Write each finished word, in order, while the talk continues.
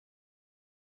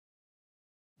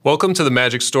Welcome to the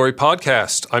Magic Story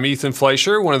Podcast. I'm Ethan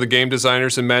Fleischer, one of the game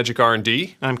designers in Magic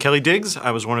R&D. I'm Kelly Diggs. I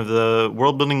was one of the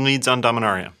world-building leads on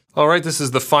Dominaria. All right, this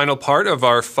is the final part of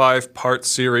our 5-part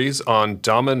series on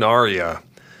Dominaria.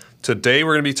 Today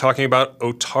we're going to be talking about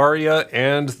Otaria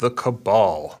and the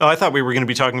Cabal. Oh, I thought we were going to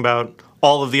be talking about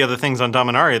all of the other things on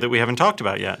Dominaria that we haven't talked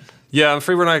about yet. Yeah, I'm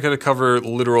afraid we're not going to cover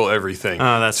literal everything.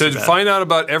 Oh, that's to too bad. find out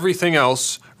about everything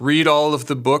else, read all of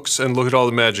the books and look at all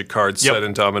the magic cards set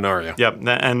in Dominaria. Yep,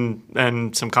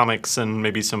 and some comics and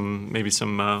maybe some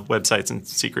websites and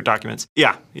secret documents.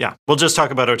 Yeah. We'll just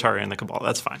talk about Otaria and the Cabal.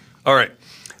 That's fine. All right.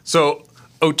 So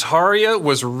Otaria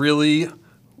was really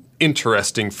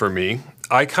interesting for me.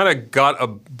 I kind of got a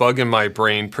bug in my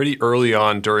brain pretty early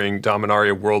on during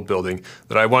Dominaria world building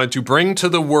that I wanted to bring to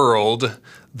the world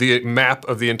the map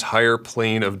of the entire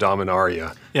plane of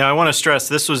Dominaria. Yeah, I want to stress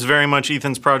this was very much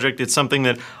Ethan's project. It's something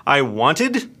that I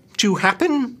wanted to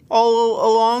happen all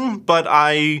along, but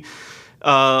I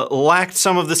lacked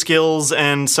some of the skills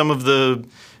and some of the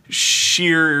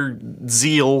sheer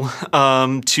zeal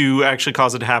to actually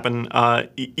cause it to happen.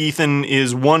 Ethan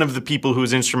is one of the people who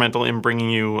is instrumental in bringing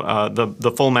you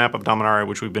the full map of Dominaria,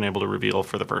 which we've been able to reveal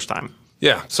for the first time.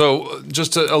 Yeah, so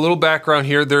just a little background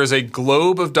here. There is a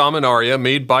globe of Dominaria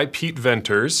made by Pete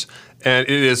Venters, and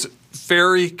it is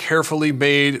very carefully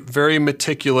made, very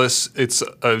meticulous. It's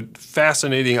a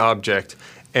fascinating object,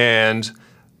 and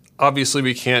obviously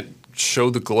we can't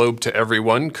show the globe to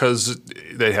everyone because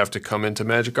they have to come into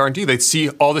Magic R&D. They'd see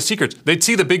all the secrets. They'd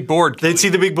see the big board. They'd see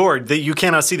the big board. You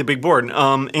cannot see the big board,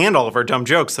 and all of our dumb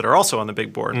jokes that are also on the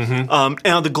big board.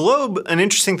 Now, the globe, an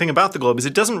interesting thing about the globe is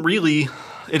it doesn't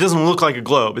look like a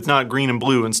globe. It's not green and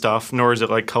blue and stuff, nor is it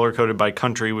like color-coded by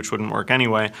country, which wouldn't work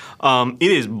anyway.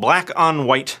 It is black on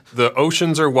white. The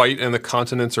oceans are white and the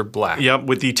continents are black. Yep,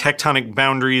 with the tectonic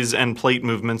boundaries and plate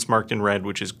movements marked in red,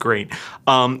 which is great.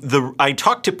 I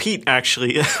talked to Pete,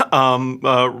 actually,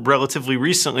 relatively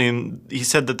recently, and he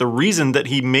said that the reason that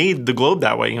he made the globe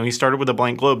that way, he started with a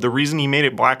blank globe, the reason he made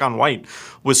it black on white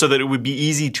was so that it would be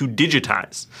easy to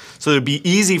digitize. So it would be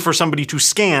easy for somebody to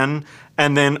scan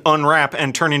and then unwrap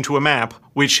and turn into a map,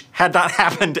 which had not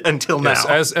happened until now.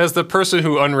 As the person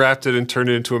who unwrapped it and turned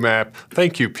it into a map,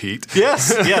 thank you, Pete.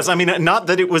 Yes. I mean, not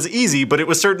that it was easy, but it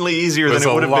was certainly easier than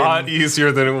it would have been. It was a lot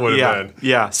easier than it would have been.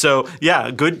 Yeah. So,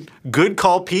 good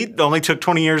call, Pete. It only took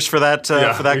 20 years for that call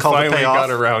to pay off. We finally got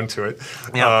around to it.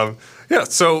 Yeah.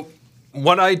 So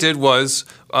what I did was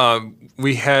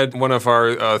we had one of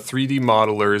our 3D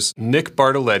modelers, Nick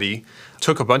Bartoletti,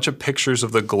 took a bunch of pictures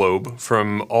of the globe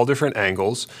from all different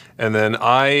angles, and then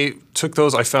I took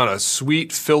those. I found a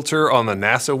sweet filter on the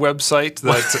NASA website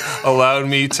that allowed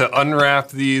me to unwrap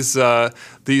these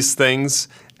things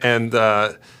and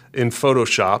in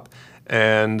Photoshop,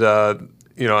 and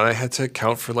and I had to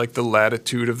account for like the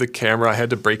latitude of the camera. I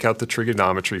had to break out the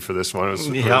trigonometry for this one.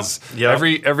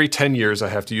 Every 10 years I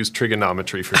have to use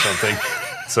trigonometry for something.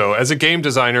 So as a game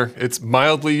designer, it's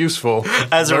mildly useful.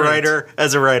 As a writer,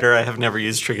 I have never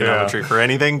used trigonometry for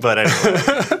anything, but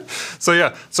anyway.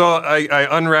 So I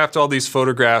unwrapped all these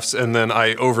photographs and then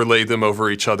I overlaid them over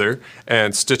each other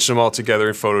and stitched them all together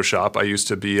in Photoshop. I used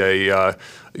to be a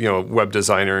web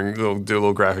designer and do a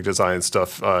little graphic design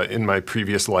stuff in my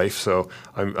previous life, so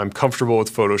I'm comfortable with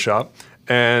Photoshop.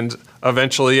 And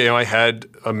eventually, I had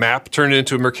a map turned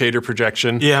into a Mercator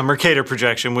projection. Yeah, Mercator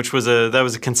projection, which was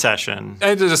a concession. I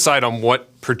had to decide on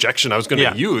what projection I was going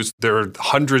to use. There are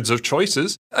hundreds of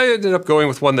choices. I ended up going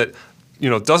with one that,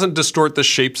 doesn't distort the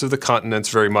shapes of the continents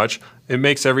very much. It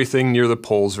makes everything near the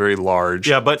poles very large.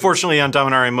 Yeah, but fortunately on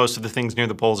Dominaria, most of the things near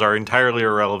the poles are entirely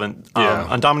irrelevant.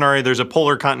 On Dominaria, there's a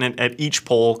polar continent at each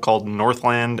pole called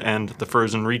Northland and the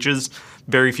Frozen Reaches.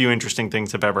 Very few interesting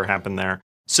things have ever happened there.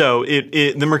 So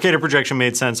the Mercator projection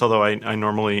made sense, although I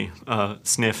normally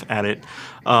sniff at it.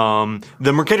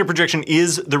 The Mercator projection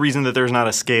is the reason that there's not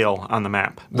a scale on the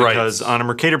map. Because on a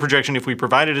Mercator projection, if we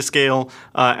provided a scale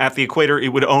at the equator, it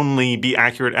would only be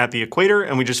accurate at the equator,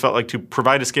 and we just felt like to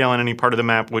provide a scale on any part of the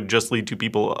map would just lead to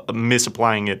people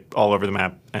misapplying it all over the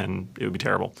map, and it would be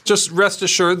terrible. Just rest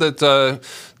assured that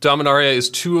Dominaria is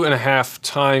 2.5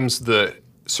 times the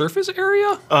surface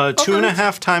area?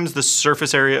 2.5 times the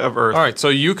surface area of Earth. All right, so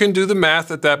you can do the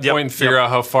math at that point and figure out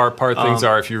how far apart things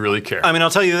are if you really care. I mean,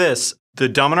 I'll tell you this. The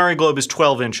Dominaria globe is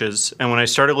 12 inches, and when I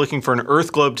started looking for an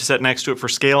Earth globe to set next to it for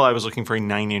scale, I was looking for a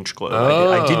 9-inch globe.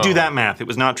 I did do that math. It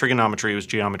was not trigonometry, it was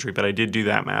geometry, but I did do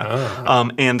that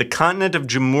math. And the continent of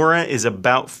Jamura is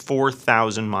about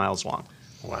 4,000 miles long.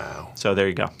 Wow. So there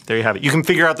you go. There you have it. You can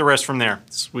figure out the rest from there.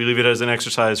 We leave it as an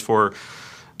exercise for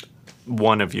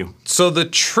one of you. So the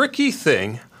tricky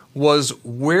thing was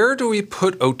where do we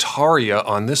put Otaria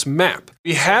on this map?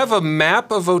 We have a map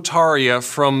of Otaria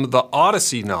from the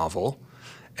Odyssey novel,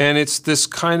 and it's this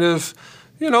kind of,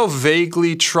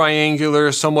 vaguely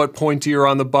triangular, somewhat pointier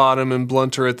on the bottom and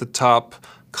blunter at the top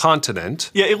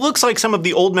continent. Yeah, it looks like some of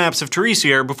the old maps of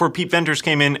Teresier before Pete Venters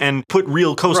came in and put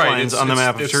real coastlines on the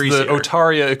map of Teresier. It's the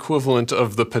Otaria equivalent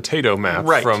of the potato map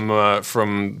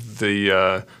from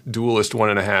the Duelist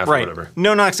 1.5 or whatever.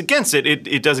 No knocks against it.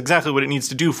 It does exactly what it needs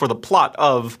to do for the plot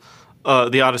of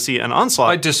the Odyssey and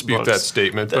Onslaught. I dispute that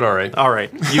statement, but all right. All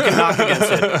right. You can knock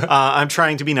against it. I'm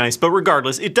trying to be nice. But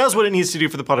regardless, it does what it needs to do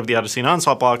for the plot of the Odyssey and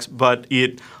Onslaught blocks, but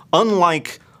it,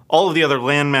 unlike all of the other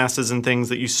land masses and things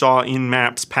that you saw in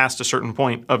maps past a certain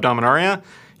point of Dominaria,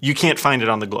 you can't find it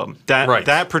on the globe.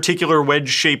 That particular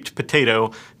wedge-shaped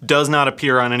potato does not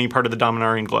appear on any part of the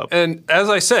Dominarian globe. And as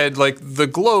I said, the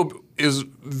globe is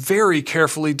very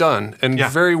carefully done and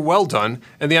very well done.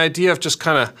 And the idea of just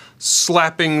kind of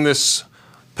slapping this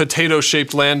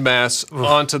potato-shaped landmass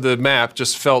onto the map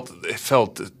just felt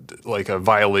like a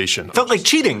violation. Felt like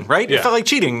cheating, right? Yeah. It felt like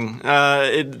cheating.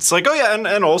 It's like,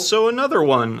 and also another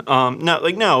one.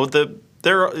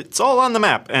 It's all on the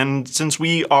map. And since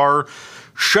we are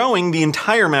showing the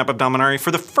entire map of Dominaria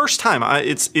for the first time,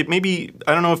 it may be,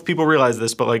 I don't know if people realize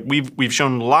this, but we've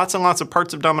shown lots and lots of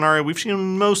parts of Dominaria. We've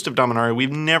shown most of Dominaria.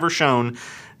 We've never shown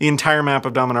the entire map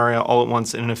of Dominaria all at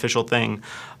once in an official thing.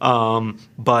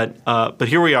 But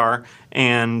here we are,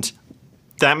 and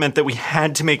that meant that we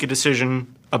had to make a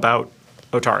decision about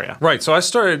Otaria. Right, so I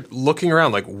started looking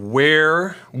around,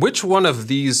 which one of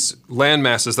these land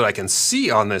masses that I can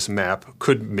see on this map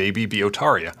could maybe be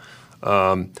Otaria?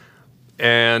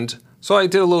 And so I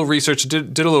did a little research,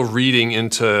 did a little reading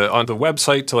on the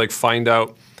website to find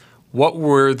out what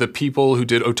were the people who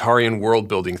did Otarian world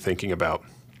building thinking about.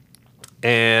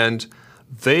 And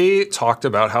they talked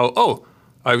about how,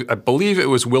 I believe it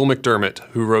was Will McDermott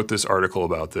who wrote this article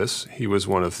about this. He was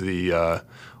one of the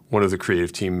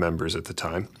creative team members at the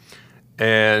time.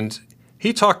 And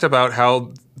he talked about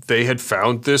how they had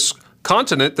found this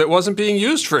continent that wasn't being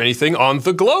used for anything on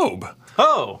the globe.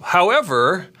 Oh.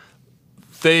 However,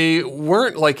 they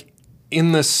weren't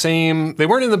in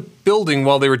the building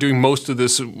while they were doing most of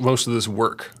this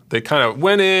work. They kind of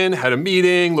went in, had a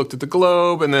meeting, looked at the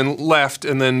globe, and then left,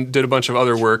 and then did a bunch of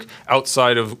other work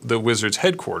outside of the Wizards'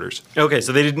 headquarters. Okay,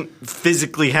 so they didn't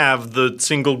physically have the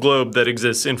single globe that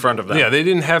exists in front of them. Yeah, they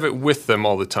didn't have it with them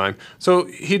all the time. So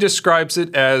he describes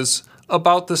it as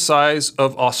about the size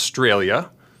of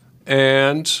Australia,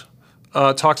 and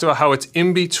talks about how it's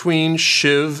in between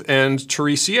Shiv and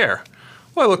Teresier.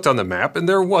 Well, I looked on the map, and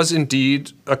there was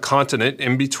indeed a continent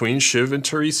in between Shiv and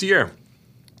Teresier.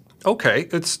 Okay,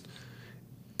 it's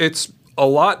a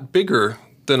lot bigger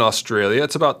than Australia.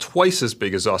 It's about twice as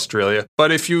big as Australia.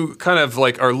 But if you kind of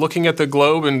are looking at the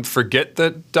globe and forget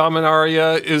that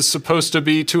Dominaria is supposed to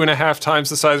be 2.5 times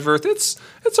the size of Earth, it's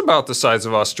about the size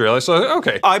of Australia. So,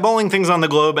 okay. Eyeballing things on the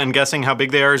globe and guessing how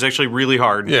big they are is actually really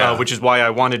hard, which is why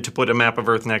I wanted to put a map of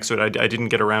Earth next to it. I didn't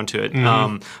get around to it.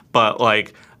 But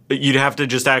you'd have to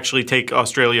just actually take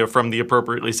Australia from the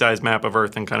appropriately sized map of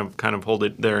Earth and kind of hold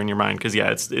it there in your mind because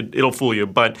it'll fool you.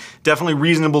 But definitely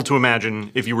reasonable to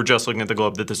imagine if you were just looking at the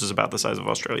globe that this is about the size of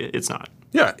Australia. It's not.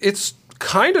 Yeah, it's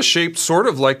kind of shaped sort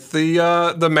of like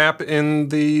the map in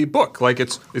the book.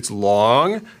 It's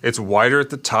long, it's wider at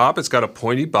the top, it's got a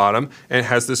pointy bottom, and it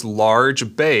has this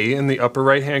large bay in the upper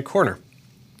right-hand corner.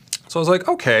 So I was like,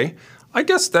 okay, I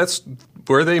guess that's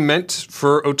where they meant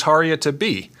for Otaria to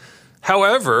be.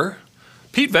 However,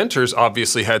 Pete Venters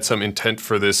obviously had some intent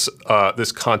for this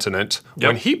continent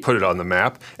when he put it on the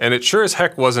map, and it sure as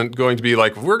heck wasn't going to be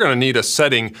we're going to need a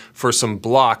setting for some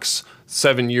blocks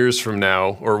 7 years from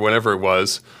now or whenever it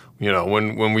was,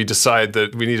 when we decide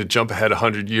that we need to jump ahead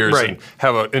 100 years and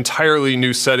have an entirely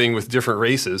new setting with different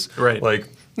races. Right.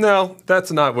 No,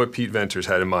 that's not what Pete Venters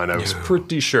had in mind. I was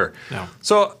pretty sure. No.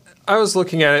 So I was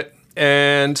looking at it,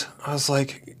 and I was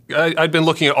like, I'd been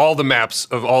looking at all the maps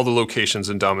of all the locations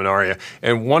in Dominaria,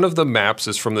 and one of the maps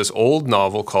is from this old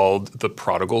novel called The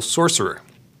Prodigal Sorcerer.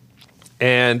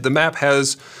 And the map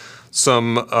has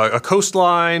a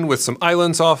coastline with some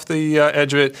islands off the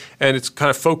edge of it, and it's kind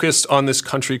of focused on this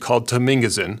country called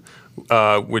Tamingazin,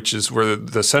 which is where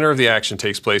the center of the action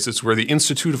takes place. It's where the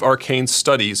Institute of Arcane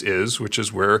Studies is, which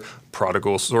is where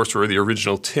Prodigal Sorcerer, the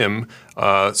original Tim,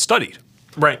 studied.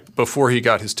 Right. Before he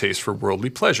got his taste for worldly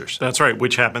pleasures. That's right,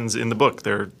 which happens in the book.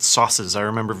 There are sauces. I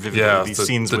remember vividly these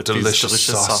scenes with these delicious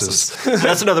sauces.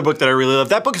 That's another book that I really love.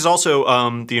 That book is also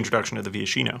the introduction of the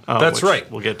Viashino. That's right.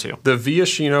 We'll get to. The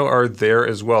Viashino are there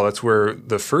as well. That's where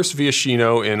the first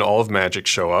Viashino in all of Magic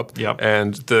show up. Yep.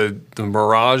 And the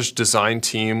Mirage design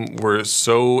team were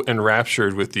so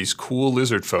enraptured with these cool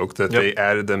lizard folk that they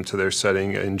added them to their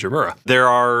setting in Jamura. There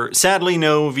are, sadly,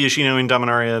 no Viashino in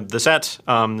Dominaria, the set.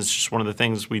 It's just one of the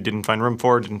things we didn't find room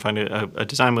for, didn't find a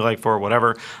design we like for,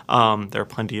 whatever. There are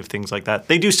plenty of things like that.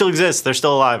 They do still exist. They're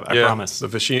still alive, I promise. The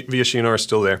Viashino are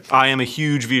still there. I am a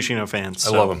huge Viashino fan.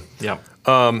 So, I love them.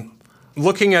 Yeah.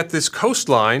 Looking at this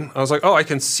coastline, I was like, oh, I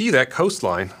can see that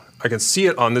coastline. I can see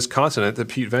it on this continent that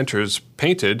Pete Venters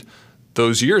painted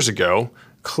those years ago.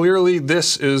 Clearly,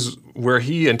 this is where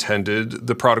he intended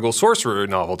the Prodigal Sorcerer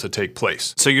novel to take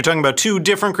place. So you're talking about two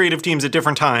different creative teams at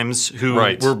different times who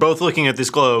were both looking at this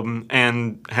globe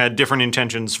and had different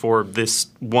intentions for this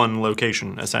one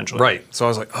location, essentially. Right. So I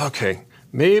was like, okay,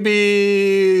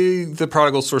 maybe the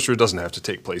Prodigal Sorcerer doesn't have to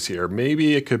take place here.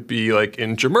 Maybe it could be like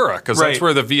in Jamura, because that's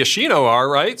where the Viashino are,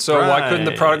 right? So why couldn't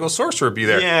the Prodigal Sorcerer be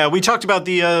there? Yeah, we talked about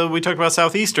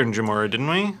southeastern Jamura, didn't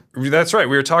we? That's right.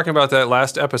 We were talking about that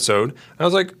last episode. I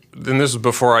was like, and this is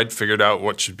before I'd figured out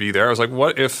what should be there. I was like,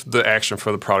 what if the action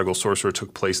for the Prodigal Sorcerer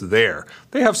took place there?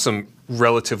 They have some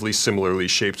relatively similarly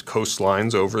shaped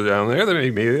coastlines over down there.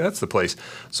 Maybe that's the place.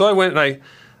 So I went and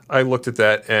I looked at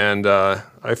that, and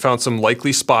I found some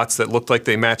likely spots that looked like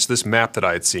they matched this map that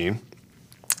I had seen.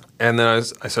 And then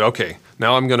I said, okay,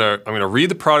 now I'm gonna read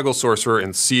the Prodigal Sorcerer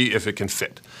and see if it can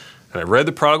fit. And I read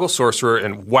the Prodigal Sorcerer,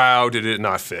 and wow, did it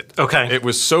not fit. Okay. It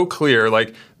was so clear,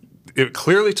 like it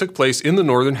clearly took place in the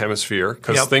Northern Hemisphere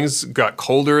because things got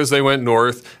colder as they went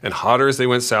north and hotter as they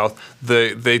went south.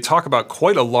 They talk about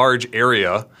quite a large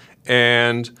area,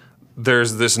 and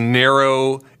there's this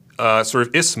narrow sort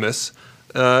of isthmus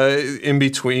in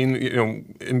between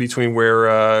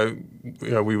where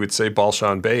we would say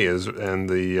Balshan Bay is and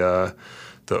the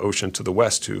ocean to the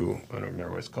west, I don't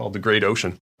remember what it's called, the Great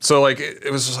Ocean. So like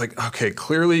it was just like, okay,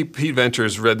 clearly Pete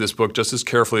Venters read this book just as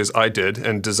carefully as I did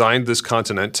and designed this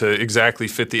continent to exactly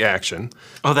fit the action.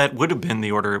 Oh, that would have been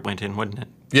the order it went in, wouldn't it?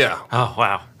 Yeah. Oh,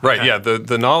 wow. Right, yeah.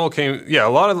 The novel came, a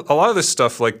lot of this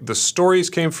stuff, like the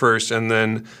stories came first, and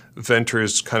then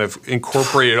Venters kind of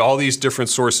incorporated all these different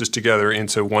sources together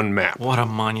into one map. What a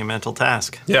monumental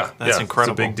task. Yeah. That's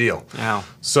incredible. It's a big deal. Yeah.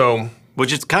 So,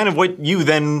 which is kind of what you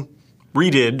then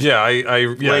redid. Yeah,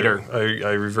 later.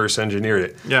 I reverse engineered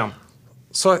it. Yeah.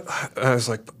 So I was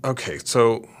like, okay,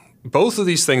 so both of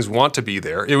these things want to be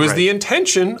there. It was the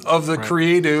intention of the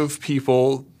creative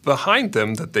people behind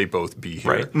them that they both be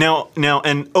here. Right. Now,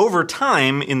 and over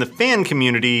time in the fan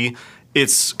community,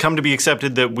 it's come to be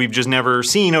accepted that we've just never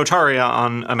seen Otaria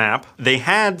on a map. They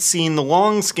had seen the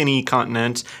long, skinny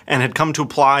continent and had come to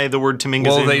apply the word Tamingazin.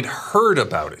 Well, they'd heard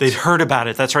about it. They'd heard about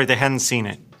it. That's right. They hadn't seen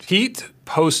it. Pete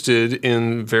posted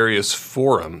in various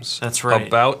forums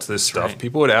about this stuff.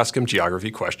 People would ask him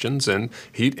geography questions, and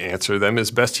he'd answer them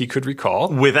as best he could recall.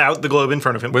 Without the globe in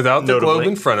front of him. Without the globe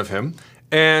in front of him.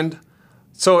 And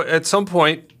so at some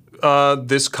point,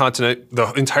 this continent,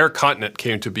 the entire continent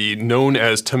came to be known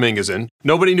as Tamingazin.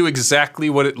 Nobody knew exactly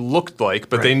what it looked like,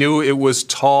 but they knew it was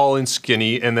tall and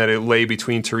skinny and that it lay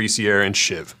between Teresiere and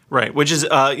Shiv. Right, which is,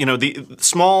 the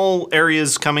small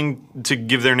areas coming to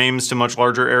give their names to much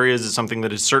larger areas is something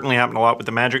that has certainly happened a lot with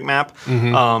the Magic map.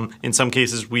 Mm-hmm. In some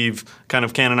cases, we've kind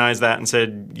of canonized that and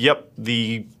said, yep,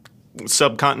 the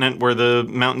subcontinent where the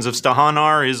mountains of Stahan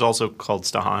are is also called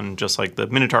Stahan, just like the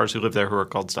Minotaurs who live there who are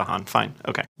called Stahan. Fine,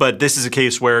 okay. But this is a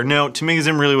case where, no,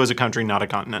 Tamingazin really was a country, not a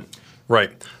continent.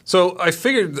 Right. So I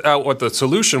figured out what the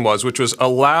solution was, which was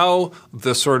allow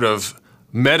the sort of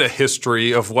meta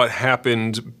history of what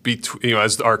happened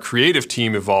as our creative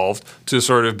team evolved to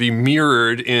sort of be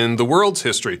mirrored in the world's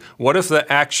history. What if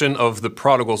the action of the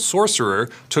Prodigal Sorcerer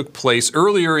took place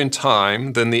earlier in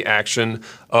time than the action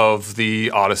of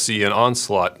the Odyssey and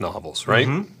Onslaught novels, right?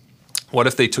 Mm-hmm. What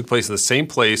if they took place in the same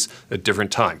place at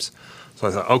different times? So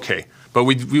I thought, okay, but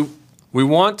we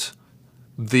want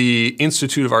the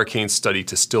Institute of Arcane Study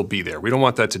to still be there. We don't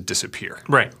want that to disappear.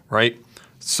 Right. Right?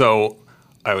 So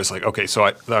I was like, okay,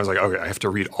 I have to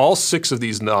read all 6 of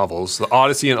these novels, the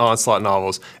Odyssey and Onslaught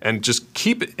novels, and just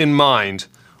keep in mind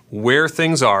where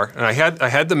things are. And I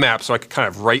had the map, so I could kind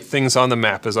of write things on the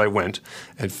map as I went.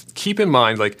 And keep in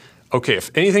mind, like, okay,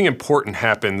 if anything important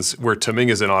happens where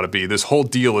Tamingazin ought to be, this whole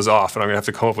deal is off, and I'm going to have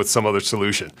to come up with some other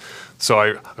solution. So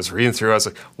I was reading through, I was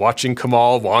like, watching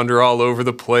Cabal wander all over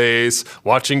the place,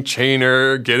 watching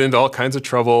Chainer get into all kinds of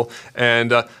trouble,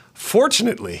 and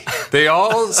Fortunately, they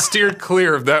all steered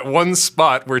clear of that one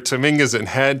spot where Temingizin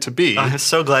had to be. I'm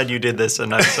so glad you did this,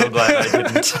 and I'm so glad I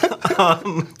didn't.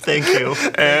 Thank you.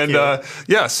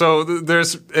 So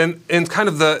there's and kind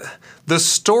of the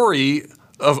story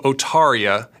of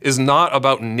Otaria is not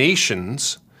about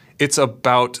nations. It's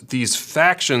about these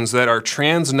factions that are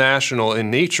transnational in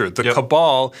nature. The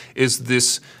Cabal is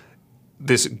this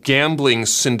gambling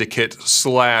syndicate /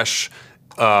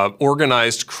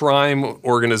 organized crime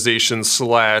organization /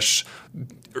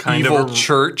 kind evil of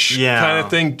church kind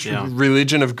of thing,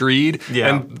 religion of greed.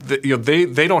 Yeah. And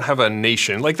they don't have a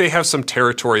nation. Like, they have some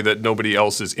territory that nobody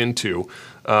else is into,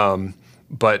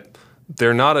 but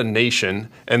they're not a nation,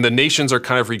 and the nations are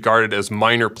kind of regarded as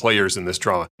minor players in this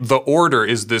drama. The Order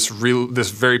is this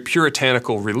very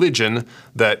puritanical religion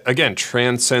that, again,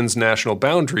 transcends national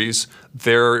boundaries.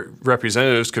 Their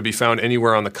representatives could be found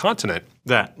anywhere on the continent.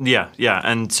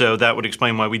 And so that would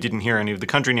explain why we didn't hear any of the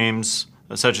country names,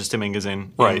 such as Temingizin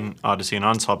in Odyssey and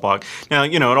Onslaught block. Now,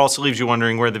 it also leaves you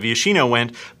wondering where the Viashino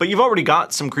went, but you've already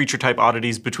got some creature-type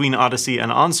oddities between Odyssey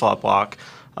and Onslaught block.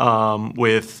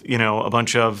 With a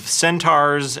bunch of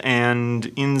centaurs and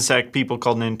insect people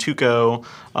called Nantuko,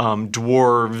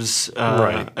 dwarves,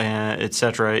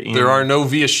 etc. There are no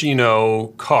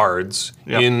Viashino cards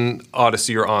in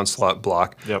Odyssey or Onslaught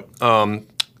block.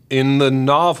 In the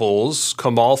novels,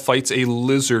 Cabal fights a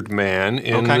lizard man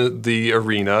in the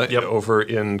arena over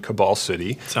in Cabal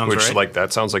City, that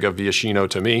sounds like a Viashino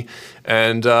to me,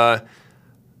 and.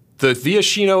 The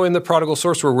Viashino and the Prodigal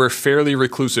Sorcerer were fairly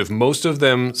reclusive. Most of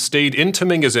them stayed in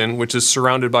Temingizin, which is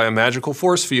surrounded by a magical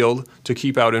force field, to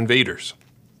keep out invaders.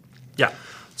 Yeah.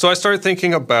 So I started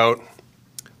thinking about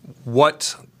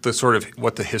what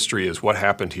the history is, what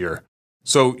happened here.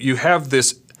 So you have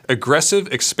this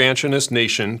aggressive expansionist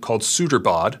nation called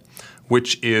Suderbod,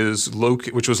 which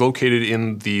was located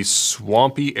in the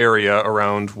swampy area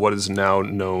around what is now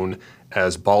known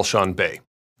as Balshan Bay.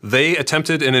 They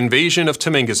attempted an invasion of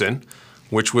Temingizin,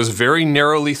 which was very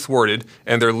narrowly thwarted,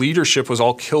 and their leadership was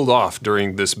all killed off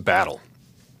during this battle.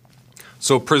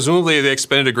 So presumably they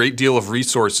expended a great deal of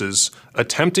resources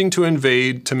attempting to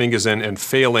invade Temingizin and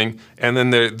failing, and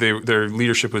then their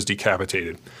leadership was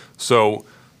decapitated. So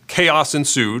chaos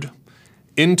ensued.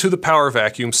 Into the power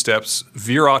vacuum steps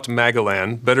Virat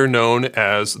Magalan, better known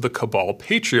as the Cabal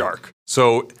Patriarch.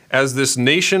 So as this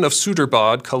nation of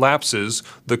Suderbod collapses,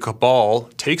 the Cabal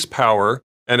takes power,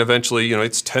 and eventually,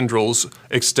 its tendrils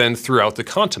extend throughout the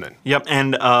continent. Yep,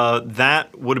 and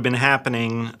that would have been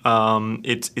happening.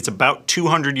 It's about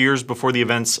 200 years before the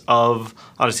events of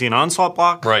Odyssey and Onslaught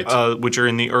block, which are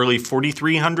in the early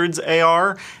 4300s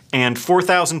AR, and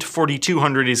 4000 to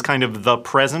 4200 is kind of the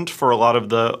present for a lot of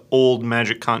the old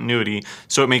Magic continuity.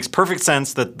 So it makes perfect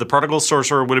sense that the Prodigal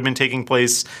Sorcerer would have been taking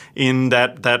place in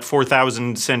that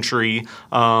 4000 century.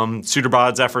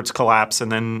 Suderbod's efforts collapse,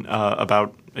 and then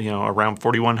around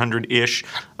 4100-ish,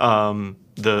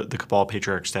 the Cabal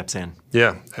Patriarch steps in.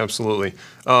 Yeah, absolutely.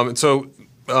 Sort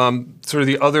of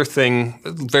the other thing,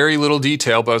 very little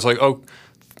detail, but I was like,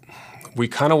 we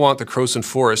kind of want the Croson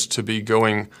Forest to be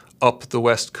going up the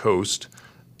west coast,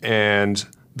 and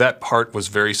that part was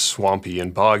very swampy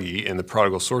and boggy in the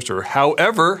Prodigal Sorcerer.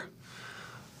 However,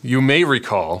 you may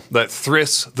recall that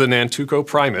Thriss, the Nantuko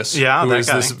Primus, who is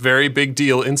this very big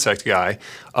deal insect guy,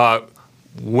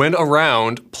 went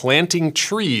around planting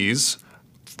trees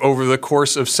over the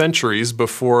course of centuries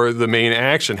before the main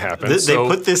action happened. They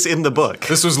put this in the book.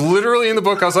 This was literally in the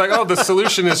book. I was like, the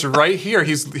solution is right here.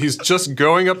 He's just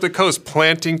going up the coast,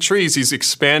 planting trees. He's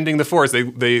expanding the forest.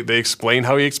 They explain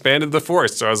how he expanded the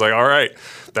forest. So I was like, all right,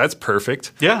 that's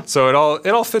perfect. Yeah. So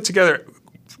it all fit together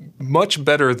much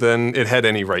better than it had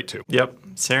any right to. Yep.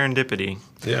 Serendipity.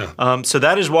 Yeah. So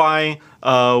that is why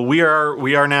we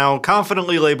are now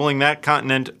confidently labeling that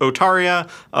continent Otaria.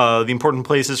 The important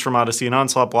places from Odyssey and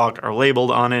Onslaught block are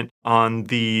labeled on it. On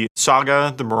the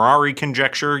saga, the Mirari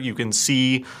conjecture, you can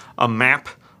see a map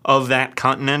of that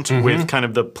continent with kind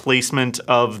of the placement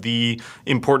of the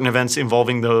important events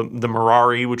involving the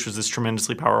Mirari, which was this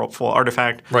tremendously powerful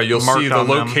artifact. Right, you'll see the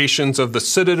locations of the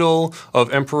citadel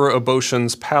of Emperor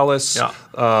Aboshan's palace,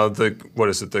 the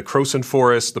Croson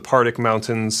Forest, the Pardic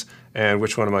Mountains, and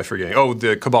which one am I forgetting? Oh,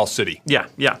 the Cabal City. Yeah.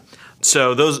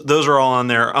 So those are all on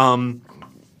there.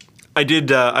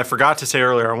 I forgot to say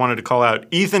earlier, I wanted to call out,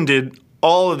 Ethan did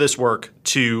all of this work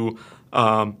to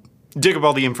dig up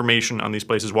all the information on these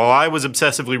places. While I was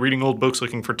obsessively reading old books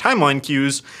looking for timeline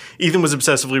cues, Ethan was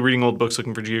obsessively reading old books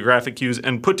looking for geographic cues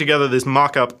and put together this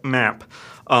mock-up map.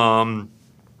 Art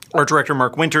director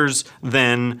Mark Winters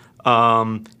then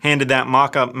handed that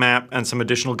mock-up map and some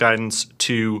additional guidance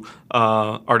to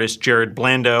artist Jared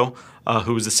Blando,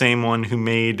 who was the same one who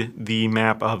made the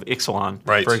map of Ixalan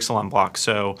for Ixalan Block.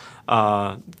 So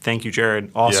thank you,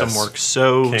 Jared. Awesome work.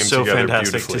 So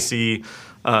fantastic to see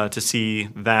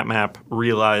that map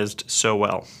realized so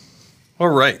well. All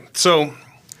right. So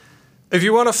if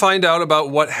you want to find out about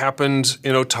what happened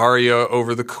in Otaria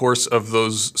over the course of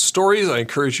those stories, I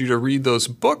encourage you to read those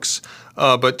books.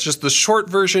 But just the short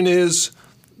version is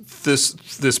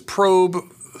this probe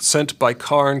sent by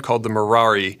Karn called the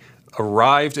Mirari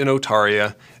arrived in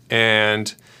Otaria,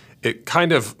 and it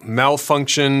kind of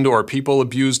malfunctioned or people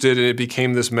abused it, and it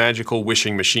became this magical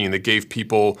wishing machine that gave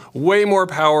people way more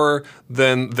power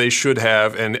than they should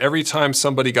have. And every time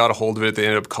somebody got a hold of it, they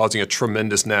ended up causing a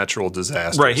tremendous natural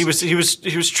disaster. Right. He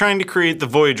was trying to create the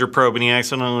Voyager probe, and he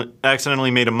accidentally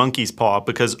made a monkey's paw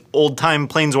because old-time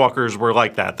planeswalkers were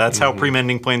like that. That's how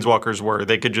pre-mending planeswalkers were.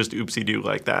 They could just oopsie-doo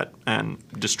like that and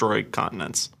destroy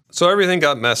continents. So everything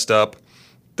got messed up.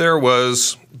 There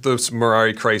was the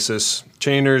Mirari Crisis,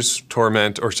 Chainer's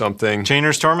Torment or something.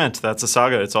 Chainer's Torment, that's a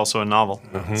saga. It's also a novel.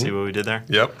 See what we did there?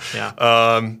 Yep.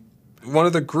 Yeah. One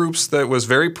of the groups that was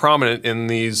very prominent in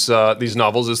these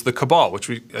novels is the Cabal, which,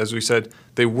 as we said,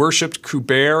 they worshipped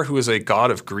Kuber, who is a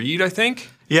god of greed, I think.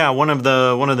 Yeah, one of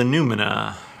the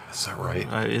Numina. Is that right?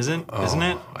 Isn't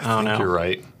it? I think you're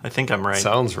right. I think I'm right.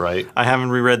 Sounds right. I haven't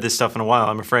reread this stuff in a while,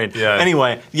 I'm afraid. Yeah.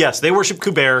 Anyway, yes, they worship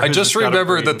Kuber. I just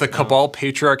remember that the Cabal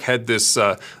Patriarch had this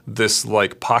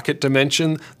like pocket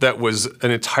dimension that was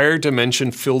an entire dimension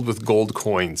filled with gold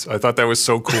coins. I thought that was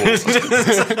so cool.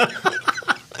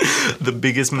 The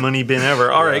biggest money bin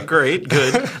ever. All right, great,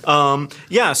 good. So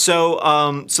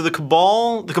the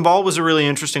Cabal was a really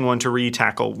interesting one to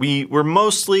re-tackle. We were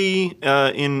mostly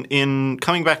in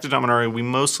coming back to Dominaria, we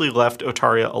mostly left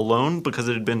Otaria alone because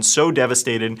it had been so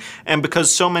devastated, and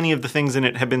because so many of the things in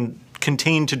it had been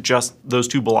contained to just those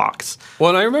two blocks. Well,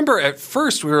 and I remember at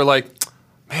first we were like,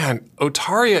 man,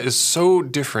 Otaria is so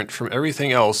different from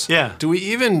everything else. Yeah. Do we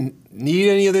even need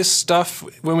any of this stuff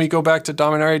when we go back to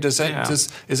Dominaria?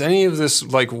 Is any of this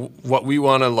like what we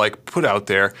want to like put out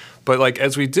there? But like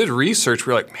as we did research,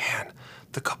 we were like, man,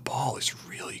 the Cabal is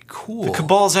really cool. The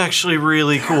Cabal's actually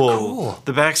really cool.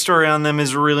 The backstory on them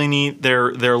is really neat.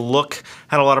 Their look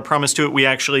had a lot of promise to it. We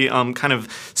actually kind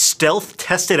of stealth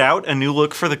tested out a new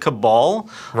look for the Cabal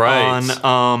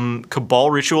on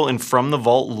Cabal Ritual and From the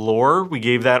Vault lore. We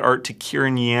gave that art to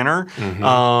Kieran Yanner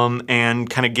and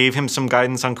kind of gave him some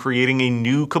guidance on creating a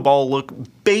new Cabal look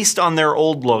based on their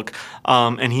old look.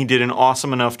 And he did an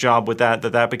awesome enough job with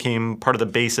that became part of the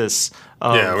basis. We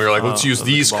were like, let's use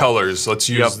these colors. Let's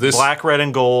use this black, red,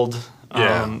 and gold.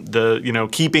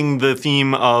 Keeping the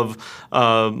theme of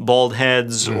bald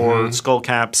heads or skull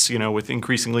caps, with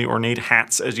increasingly ornate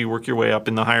hats as you work your way up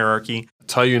in the hierarchy.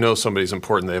 That's how you know somebody's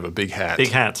important. They have a big hat. Big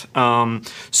hat.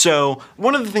 So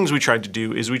one of the things we tried to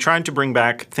do is we tried to bring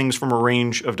back things from a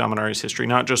range of Dominaria's history,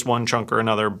 not just one chunk or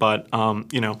another, but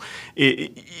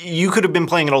you could have been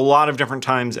playing it a lot of different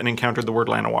times and encountered the word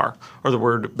Llanowar or the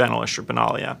word Benalish or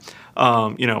Benalia.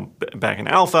 Back in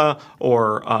Alpha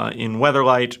or in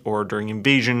Weatherlight or during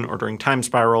Invasion or during Time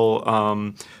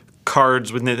Spiral.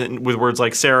 Cards with words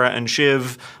like Sarah and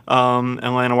Shiv and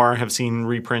Llanowar have seen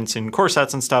reprints in core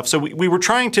sets and stuff. So we were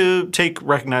trying to take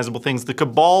recognizable things. The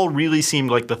Cabal really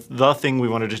seemed like the thing we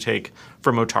wanted to take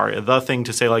from Otaria. The thing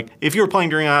to say, like, if you were playing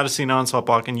during Odyssey and Onslaught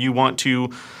block and you want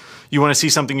to see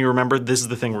something you remember, this is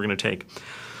the thing we're going to take.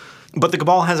 But the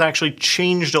Cabal has actually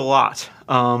changed a lot.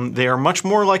 They are much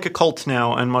more like a cult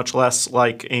now and much less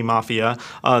like a mafia.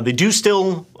 They do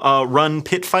still run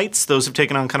pit fights. Those have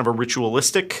taken on kind of a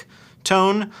ritualistic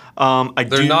tone.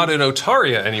 They're not in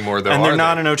Otaria anymore, though, and they're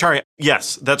not in Otaria.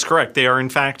 Yes, that's correct. They are, in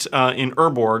fact, in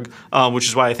Urborg, which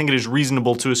is why I think it is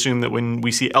reasonable to assume that when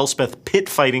we see Elspeth pit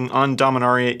fighting on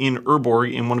Dominaria in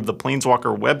Urborg in one of the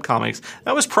Planeswalker webcomics,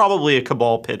 that was probably a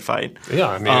Cabal pit fight. Yeah,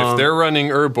 I mean, if they're running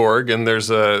Urborg and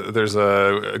there's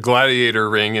a gladiator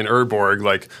ring in Urborg,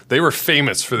 like they were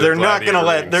famous for their gladiator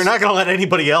rings. They're not going to let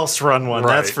anybody else run one.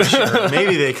 Right. That's for sure.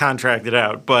 Maybe they contracted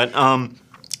out, but.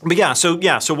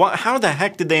 How the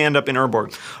heck did they end up in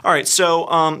Urborg? All right, so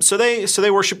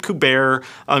they worship Kuber.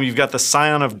 You've got the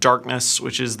Scion of Darkness,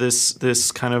 which is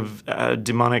this kind of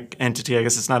demonic entity. I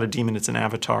guess it's not a demon; it's an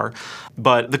avatar.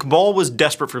 But the Cabal was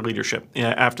desperate for leadership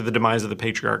after the demise of the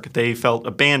Patriarch. They felt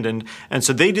abandoned, and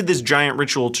so they did this giant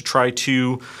ritual to try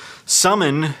to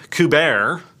summon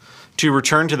Kuber to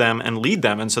return to them and lead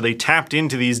them. And so they tapped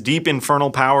into these deep infernal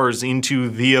powers, into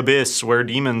the abyss where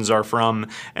demons are from,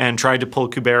 and tried to pull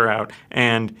Kuber out.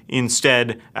 And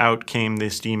instead, out came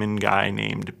this demon guy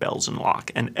named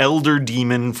Belzenlok, an elder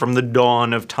demon from the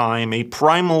dawn of time, a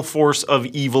primal force of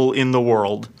evil in the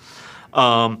world.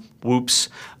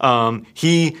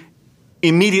 He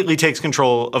immediately takes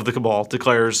control of the Cabal,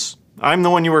 declares, I'm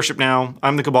the one you worship now.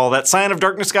 I'm the Cabal. That Scion of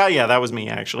Darkness guy? Yeah, that was me,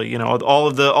 actually. You know, all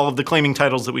of the claiming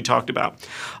titles that we talked about.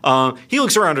 He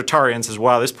looks around Otaria and says,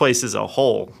 wow, this place is a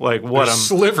hole. Like, what? There's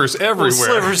slivers everywhere.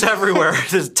 Slivers everywhere.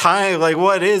 There's time. Like,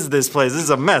 what is this place? This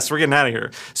is a mess. We're getting out of here.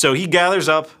 So he gathers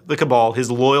up the Cabal, his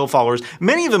loyal followers.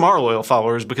 Many of them are loyal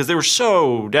followers because they were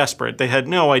so desperate. They had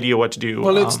no idea what to do.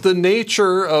 Well, it's the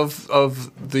nature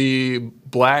of the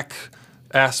black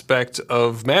aspect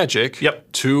of magic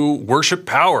to worship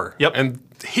power. And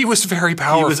he was very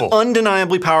powerful. He was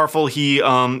undeniably powerful. He,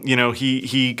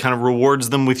 he kind of rewards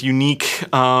them with unique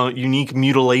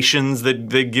mutilations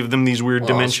that give them these weird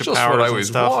dementia powers. That's just what I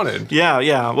always wanted.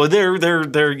 Yeah. Well, they're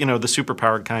the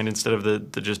superpowered kind instead of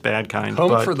the just bad kind.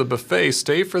 Come for the buffet,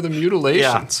 stay for the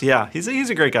mutilations. Yeah. He's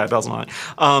a great guy, Belzenlok.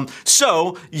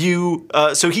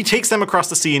 So he takes them across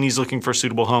the sea and he's looking for a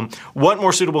suitable home. What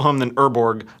more suitable home than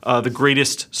Urborg, the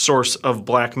greatest source of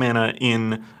black mana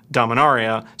in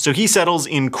Dominaria. So he settles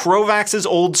in Krovax's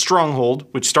old stronghold,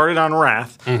 which started on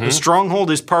Wrath. The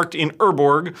stronghold is parked in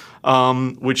Urborg,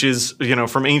 which is,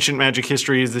 from ancient magic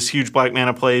history, is this huge black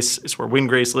mana place. It's where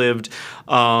Windgrace lived.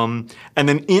 And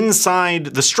then inside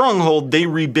the stronghold, they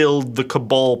rebuild the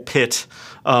Cabal Pit,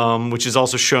 which is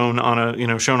also shown on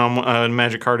a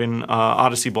magic card in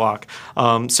Odyssey block.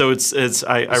 So it's Is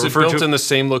it built in the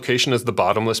same location as the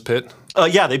Bottomless Pit?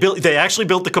 They actually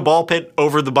built the Cabal Pit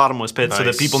over the Bottomless Pit, so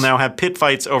that people now have pit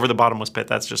fights over the Bottomless Pit.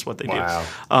 That's just what they do.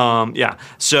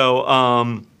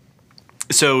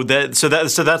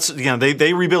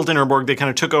 They rebuilt in Urborg. They kind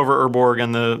of took over Urborg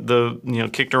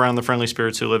and kicked around the friendly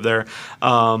spirits who live there.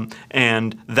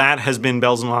 And that has been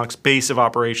Belzenlok's base of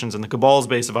operations and the Cabal's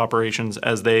base of operations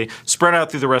as they spread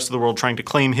out through the rest of the world trying to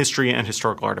claim history and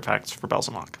historical artifacts for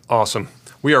Belzenlok. Awesome.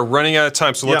 We are running out of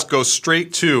time, so let's go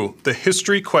straight to the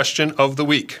history question of the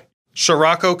week.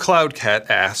 Sharako Cloudcat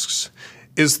asks,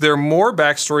 is there more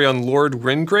backstory on Lord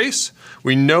Windgrace?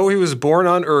 We know he was born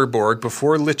on Urborg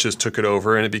before liches took it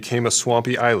over and it became a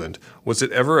swampy island. Was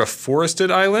it ever a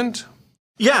forested island?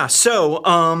 Yeah, so,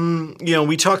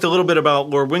 we talked a little bit about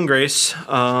Lord Windgrace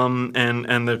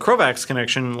and the Krovax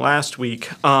connection last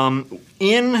week.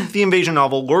 In the Invasion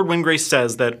novel, Lord Windgrace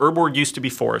says that Urborg used to be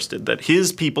forested, that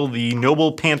his people, the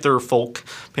noble panther folk,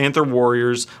 panther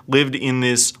warriors, lived in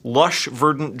this lush,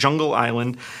 verdant jungle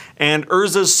island, and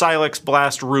Urza's Silex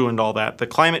blast ruined all that. The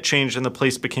climate changed and the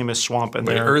place became a swamp. And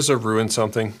Urza ruined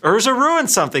something? Urza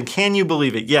ruined something. Can you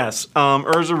believe it? Yes.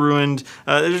 Urza ruined,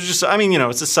 it's a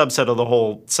subset of the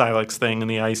whole Silex thing in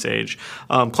the Ice Age.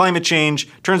 Climate change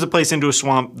turns the place into a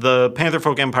swamp. The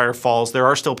Pantherfolk Empire falls. There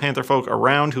are still Pantherfolk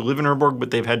around who live in Urborg, but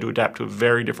they've had to adapt to a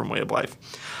very different way of life.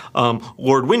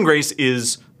 Lord Windgrace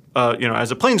is,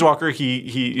 as a planeswalker,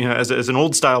 he as an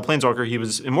old style planeswalker, he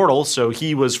was immortal, so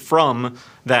he was from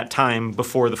that time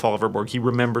before the fall of Urborg. He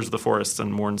remembers the forests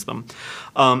and mourns them.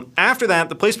 After that,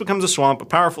 the place becomes a swamp, a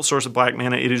powerful source of black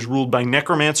mana. It is ruled by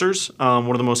necromancers.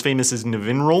 One of the most famous is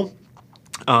Navinrul.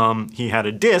 He had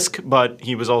a disc, but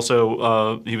he was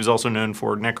also known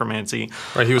for necromancy.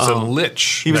 Right, he was a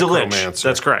lich. He was a lich.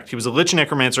 That's correct. He was a lich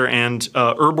necromancer, and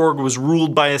Urborg was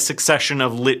ruled by a succession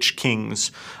of lich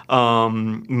kings.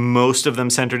 Most of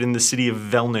them centered in the city of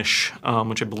Velnish,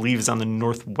 which I believe is on the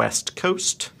northwest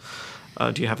coast.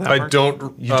 Do you have that marked? I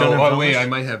don't. You don't have wait, I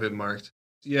might have it marked.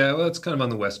 Yeah, well, it's kind of on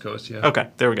the west coast. Yeah. Okay,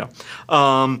 there we go.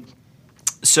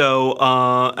 So,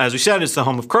 as we said, it's the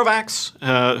home of Krovax,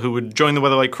 who would join the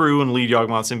Weatherlight crew and lead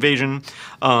Yawgmoth's invasion.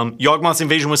 Yawgmoth's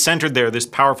invasion was centered there, this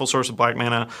powerful source of black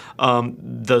mana.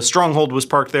 The stronghold was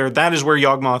parked there. That is where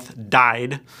Yawgmoth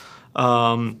died.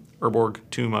 Urborg,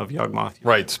 Tomb of Yawgmoth.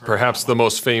 Right. Perhaps the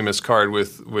most famous card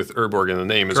with Urborg in the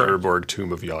name is Urborg,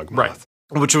 Tomb of Yawgmoth. Right.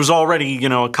 Which was already,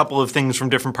 a couple of things from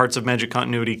different parts of Magic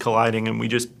continuity colliding, and we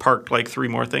just parked like 3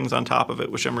 more things on top of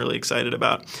it, which I'm really excited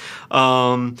about.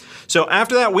 So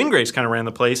after that, Windgrace kind of ran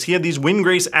the place. He had these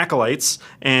Windgrace acolytes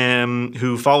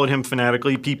who followed him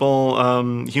fanatically. People,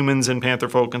 humans and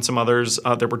pantherfolk and some others.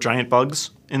 There were giant bugs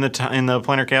in the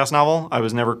Planar Chaos novel. I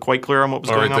was never quite clear on what was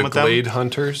going on with them. The Glade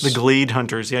Hunters? The Glade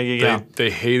Hunters, yeah. They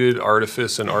hated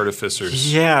Artifice and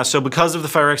Artificers. Yeah, so because of the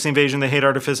Phyrexian invasion, they hate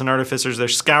Artifice and Artificers. They're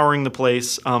scouring the place.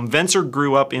 Venser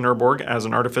grew up in Urborg as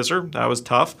an artificer. That was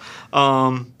tough.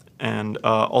 And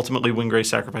ultimately, Windgrace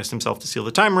sacrificed himself to seal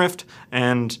the Time Rift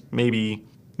and maybe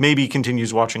maybe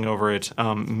continues watching over it,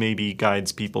 maybe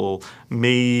guides people,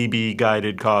 maybe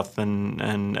guided Koth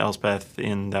and Elspeth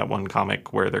in that one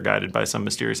comic where they're guided by some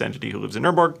mysterious entity who lives in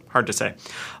Urborg. Hard to say.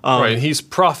 Right, he's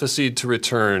prophesied to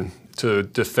return to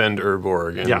defend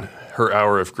Urborg in her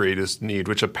hour of greatest need,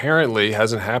 which apparently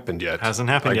hasn't happened yet. I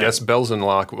guess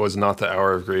Belzenlock was not the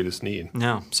hour of greatest need.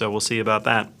 No, so we'll see about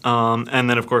that. And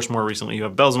then, of course, more recently, you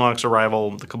have Belzenlock's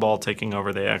arrival, the Cabal taking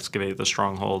over, they excavate the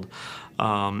stronghold.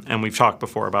 And we've talked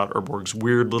before about Urborg's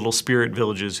weird little spirit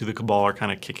villages who the Cabal are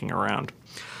kind of kicking around.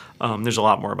 There's a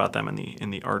lot more about them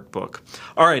in the art book.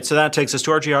 All right, so that takes us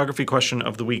to our geography question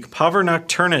of the week. Paver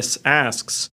Nocturnus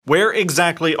asks, where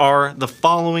exactly are the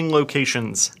following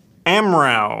locations?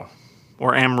 Amrau,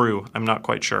 or Amru, I'm not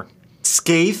quite sure.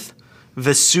 Skaith,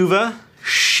 Vesuva,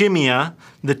 Shimia,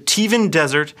 the Tevan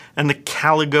Desert, and the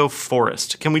Caligo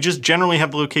Forest. Can we just generally have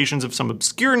the locations of some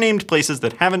obscure named places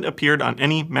that haven't appeared on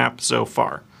any map so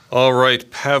far? All right,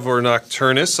 Pavor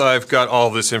Nocturnus, I've got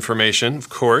all this information, of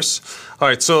course. All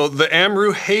right, so the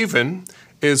Amru Haven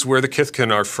is where the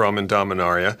Kithkin are from in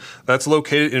Dominaria. That's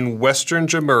located in western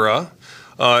Jamura.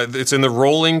 It's in the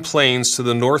rolling plains to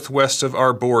the northwest of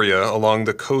Arborea along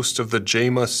the coast of the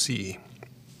Jama Sea.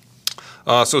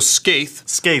 So Skaith.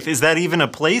 Skaith, is that even a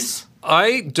place?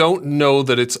 I don't know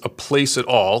that it's a place at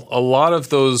all. A lot of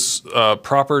those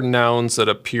proper nouns that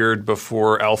appeared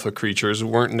before alpha creatures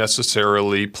weren't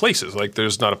necessarily places. Like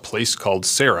there's not a place called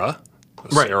Sarah.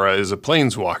 Right. Sarah is a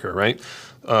planeswalker, right?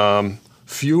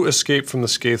 Few escape from the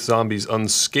Skaith zombies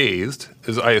unscathed,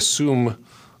 as I assume,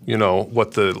 you know,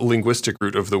 what the linguistic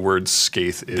root of the word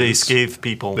Skaith is. They scathe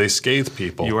people. They scathe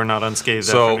people. You are not unscathed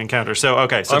after an encounter. So,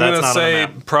 okay, so that's not on the map. I'm going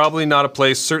to say probably not a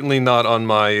place, certainly not on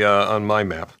my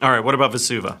map. All right, what about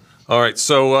Vesuva? All right,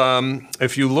 so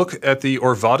if you look at the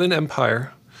Orvadan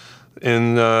Empire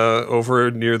in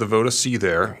over near the Voda Sea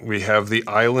there, we have the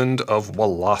island of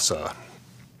Wallasa.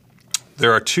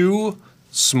 There are two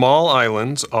small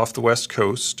islands off the west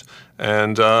coast,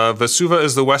 and Vesuva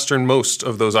is the westernmost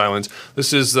of those islands.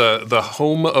 This is the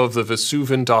home of the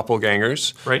Vesuvan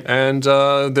doppelgangers, right? And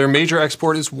their major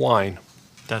export is wine.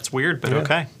 That's weird, but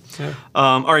okay. Yeah.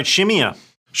 All right, Shimia.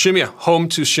 Shimia, home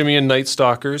to Shimian Night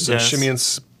Stalkers and Shimian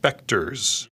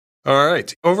Specters. All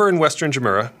right, over in western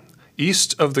Jamura,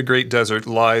 east of the Great Desert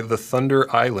lie the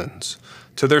Thunder Islands.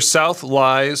 To their south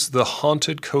lies the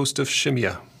haunted coast of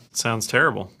Shimia. Sounds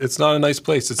terrible. It's not a nice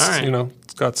place. It's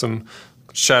it's got some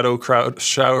shadow-shrouded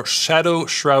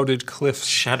cliffs.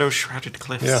 Shadow-shrouded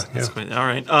cliffs. Yeah. All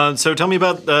right. So tell me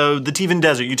about the Tevan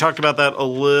Desert. You talked about that a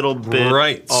little bit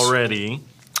already.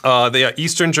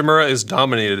 Eastern Jamura is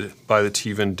dominated by the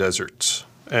Tevan Desert.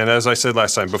 And as I said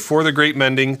last time, before the Great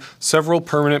Mending, several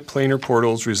permanent planar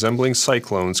portals resembling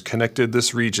cyclones connected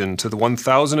this region to the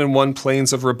 1001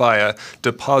 plains of Rabaya,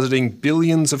 depositing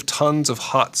billions of tons of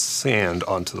hot sand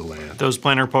onto the land. Those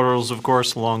planar portals, of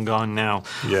course, long gone now.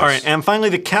 Yes. All right, and finally,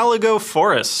 the Caligo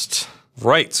Forest.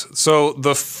 Right. So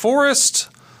the forest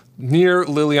near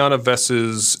Liliana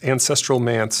Vess's ancestral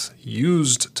manse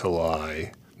used to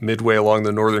lie midway along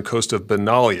the northern coast of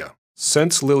Benalia.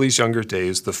 Since Lily's younger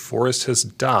days, the forest has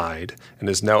died and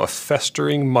is now a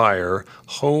festering mire,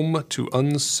 home to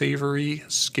unsavory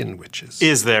skin witches.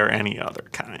 Is there any other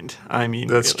kind? I mean,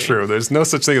 that's really. True. There's no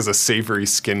such thing as a savory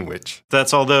skin witch.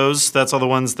 That's all those. That's all the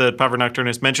ones that Paver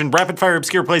Nocturnus mentioned. Rapid fire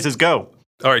obscure places, go.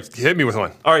 All right, hit me with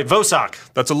one. All right,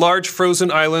 Vosak. That's a large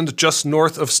frozen island just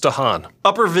north of Stahan.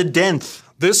 Upper Videnth.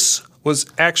 This was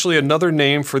actually another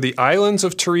name for the islands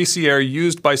of Teresiare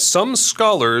used by some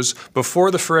scholars before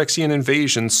the Phyrexian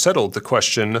invasion settled the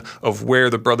question of where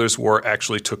the Brothers' War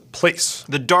actually took place.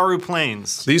 The Daru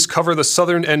Plains. These cover the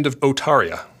southern end of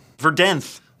Otaria.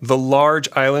 Verdenth. The large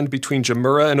island between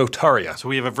Jamura and Otaria. So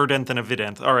we have a Verdenth and a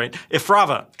Videnth. All right.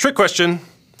 Ifrava. Trick question.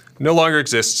 No longer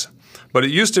exists. But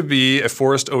it used to be a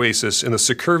forest oasis in the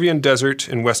Securvian Desert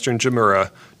in western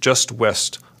Jamura, just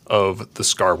west of the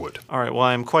Scarwood. All right, well,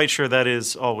 I'm quite sure that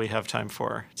is all we have time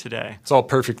for today. It's all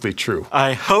perfectly true.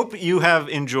 I hope you have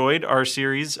enjoyed our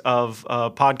series of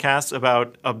podcasts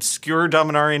about obscure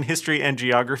Dominarian history and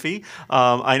geography.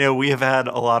 I know we have had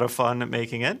a lot of fun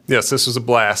making it. Yes, this was a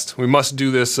blast. We must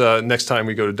do this next time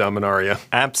we go to Dominaria.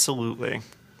 Absolutely.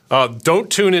 Don't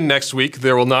tune in next week.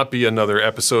 There will not be another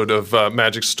episode of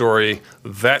Magic Story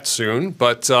that soon,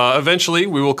 but eventually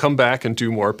we will come back and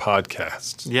do more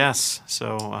podcasts. Yes,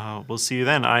 so we'll see you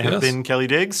then. I have been Kelly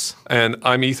Diggs. And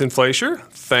I'm Ethan Fleischer.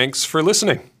 Thanks for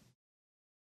listening.